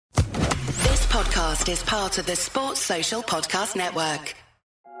podcast is part of the Sports Social Podcast Network.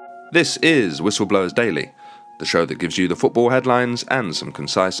 This is Whistleblowers Daily, the show that gives you the football headlines and some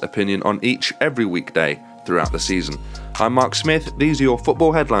concise opinion on each every weekday throughout the season. I'm Mark Smith. These are your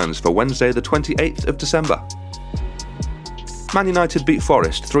football headlines for Wednesday the 28th of December. Man United beat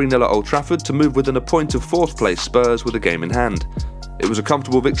Forest 3-0 at Old Trafford to move within a point of 4th place Spurs with a game in hand. It was a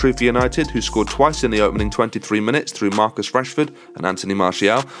comfortable victory for United, who scored twice in the opening 23 minutes through Marcus Rashford and Anthony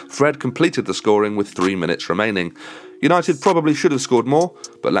Martial. Fred completed the scoring with 3 minutes remaining. United probably should have scored more,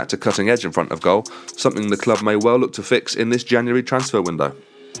 but lacked a cutting edge in front of goal, something the club may well look to fix in this January transfer window.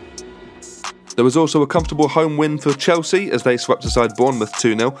 There was also a comfortable home win for Chelsea as they swept aside Bournemouth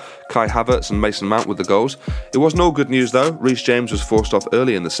 2-0, Kai Havertz and Mason Mount with the goals. It wasn't all good news though. Reece James was forced off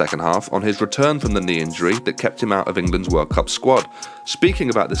early in the second half on his return from the knee injury that kept him out of England's World Cup squad. Speaking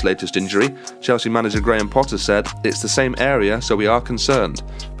about this latest injury, Chelsea manager Graham Potter said, "It's the same area, so we are concerned,"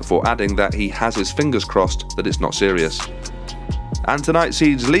 before adding that he has his fingers crossed that it's not serious. And tonight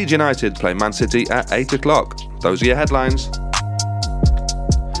sees Leeds United play Man City at 8 o'clock. Those are your headlines.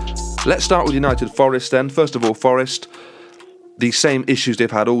 Let's start with United Forest then. First of all, Forest, the same issues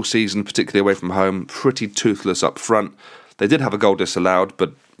they've had all season, particularly away from home, pretty toothless up front. They did have a goal disallowed,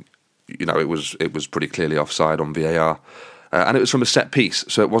 but it was pretty clearly offside on VAR. And it was from a set piece,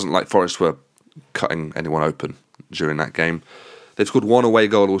 so it wasn't like Forest were cutting anyone open during that game. They've scored one away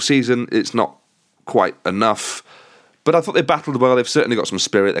goal all season. It's not quite enough, but I thought they battled well. They've certainly got some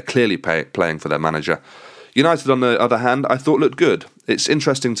spirit. They're clearly playing for their manager. United, on the other hand, I thought looked good. It's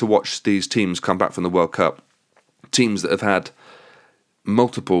interesting to watch these teams come back from the World Cup. Teams that have had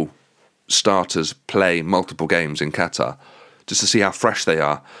multiple starters play multiple games in Qatar, just to see how fresh they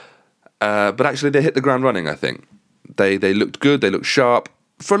are. But actually, they hit the ground running, I think. They looked good, they looked sharp.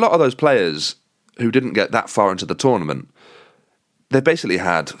 For a lot of those players who didn't get that far into the tournament, they basically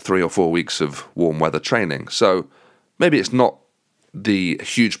had 3 or 4 weeks of warm weather training. So maybe it's not the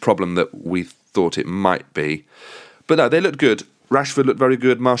huge problem that we thought it might be. But no, they looked good. Rashford looked very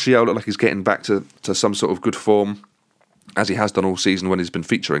good. Martial looked like he's getting back to some sort of good form, as he has done all season when he's been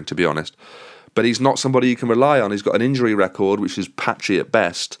featuring, to be honest. But he's not somebody you can rely on. He's got an injury record which is patchy at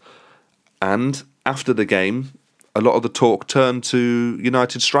best. And after the game, a lot of the talk turned to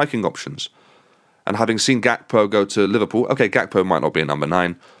United's striking options. And having seen Gakpo go to Liverpool, okay, Gakpo might not be a number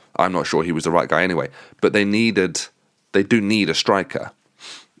 9. I'm not sure he was the right guy anyway. But they do need a striker,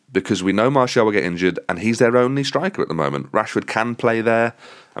 because we know Martial will get injured and he's their only striker at the moment. Rashford can play there.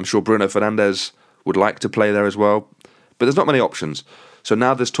 I'm sure Bruno Fernandes would like to play there as well. But there's not many options. So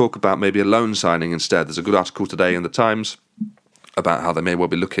now there's talk about maybe a loan signing instead. There's a good article today in the Times about how they may well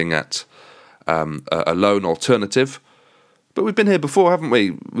be looking at a loan alternative. But we've been here before, haven't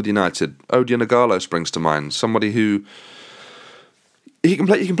we, with United? Odion Ighalo springs to mind. Somebody who... He can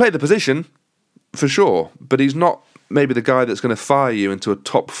play the position, for sure, but he's not maybe the guy that's going to fire you into a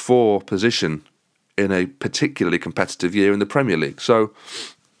top 4 position in a particularly competitive year in the Premier League. So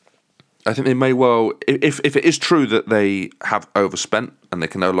I think they may well, if it is true that they have overspent and they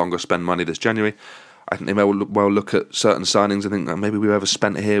can no longer spend money this January, I think they may well look at certain signings and think, oh, maybe we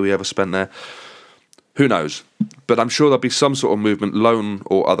overspent here, we overspent there. Who knows? But I'm sure there'll be some sort of movement, loan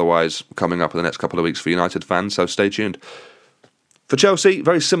or otherwise, coming up in the next couple of weeks for United fans, so stay tuned. For Chelsea,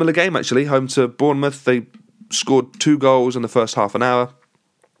 very similar game actually, home to Bournemouth. They scored 2 goals in the first half an hour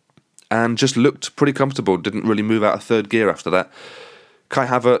and just looked pretty comfortable, didn't really move out of third gear after that. Kai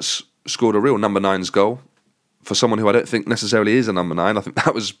Havertz scored a real number 9's goal for someone who I don't think necessarily is a number 9. I think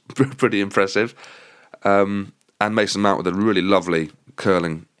that was pretty impressive. And Mason Mount with a really lovely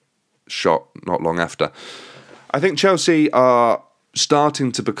curling shot not long after. I think Chelsea are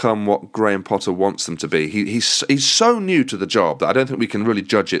starting to become what Graham Potter wants them to be. He's so new to the job that I don't think we can really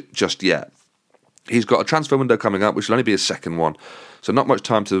judge it just yet. He's got a transfer window coming up, which will only be his second one. So not much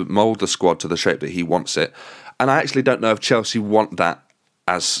time to mould the squad to the shape that he wants it. And I actually don't know if Chelsea want that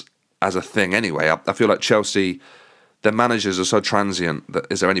as a thing anyway. I feel like Chelsea, their managers are so transient that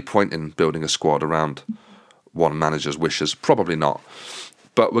is there any point in building a squad around one manager's wishes? Probably not.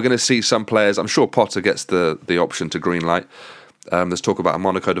 But we're going to see some players. I'm sure Potter gets the option to green light. There's talk about a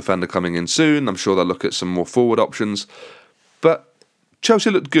Monaco defender coming in soon. I'm sure they'll look at some more forward options. But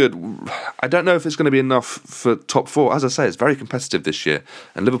Chelsea looked good. I don't know if it's going to be enough for top 4. As I say, it's very competitive this year,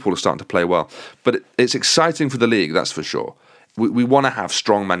 and Liverpool are starting to play well. But it's exciting for the league, that's for sure. We want to have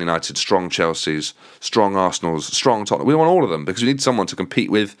strong Man United, strong Chelseas, strong Arsenals, strong Tottenham. We want all of them because we need someone to compete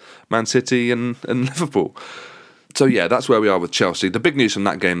with Man City and Liverpool. So yeah, that's where we are with Chelsea. The big news from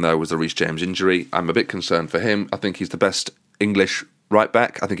that game, though, was the Reece James injury. I'm a bit concerned for him. I think he's the best English right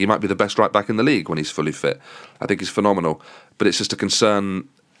back. I think he might be the best right back in the league when he's fully fit. I think he's phenomenal. But it's just a concern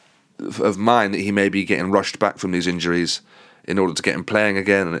of mind that he may be getting rushed back from these injuries in order to get him playing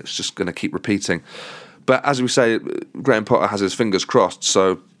again, and it's just going to keep repeating. But as we say, Graham Potter has his fingers crossed,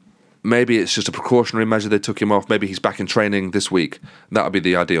 so maybe it's just a precautionary measure they took him off. Maybe he's back in training this week. That would be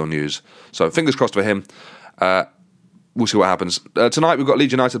the ideal news. So fingers crossed for him. We'll see what happens. Tonight we've got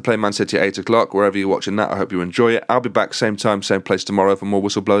Leeds United playing Man City at 8 o'clock. Wherever you're watching that, I hope you enjoy it. I'll be back same time, same place tomorrow for more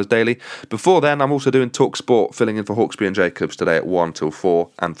Whistleblowers Daily. Before then, I'm also doing Talk Sport, filling in for Hawksby and Jacobs today at 1 till 4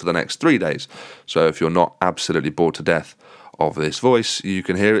 and for the next 3 days. So if you're not absolutely bored to death of this voice, you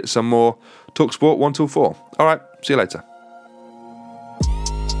can hear it some more. Talk Sport 1 till 4. All right, see you later.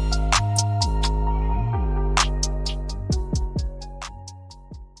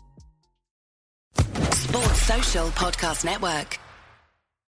 Sports Social Podcast Network.